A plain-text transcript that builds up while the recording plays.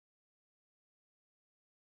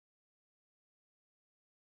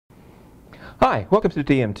Hi, welcome to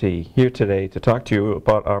DMT. Here today to talk to you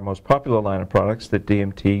about our most popular line of products, the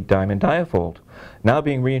DMT Diamond Diafold, now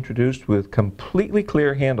being reintroduced with completely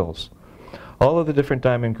clear handles. All of the different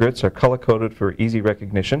diamond grits are color-coded for easy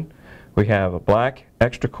recognition. We have a black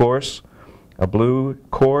extra coarse, a blue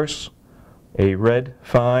coarse, a red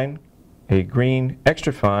fine, a green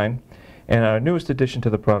extra fine, and our newest addition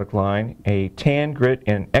to the product line, a tan grit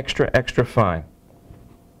in extra fine.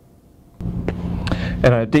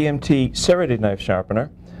 And a DMT Serrated knife sharpener,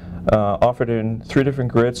 offered in 3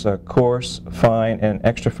 different grits, coarse, fine, and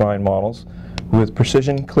extra fine models, with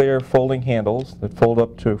precision clear folding handles that fold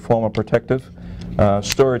up to form a protective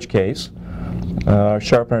storage case. Our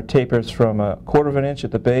sharpener tapers from 1/4 of an inch at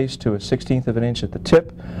the base to 1/16 of an inch at the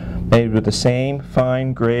tip, made with the same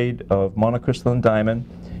fine grade of monocrystalline diamond.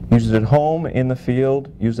 Use it at home, in the field,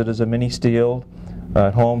 use it as a mini steel.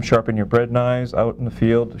 At home, sharpen your bread knives. Out in the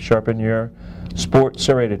field, sharpen your sport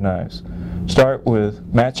serrated knives. Start with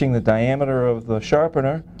matching the diameter of the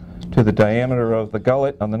sharpener to the diameter of the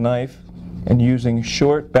gullet on the knife, and using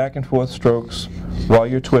short back and forth strokes while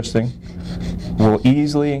you're twisting will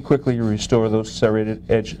easily and quickly restore those serrated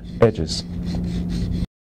edges.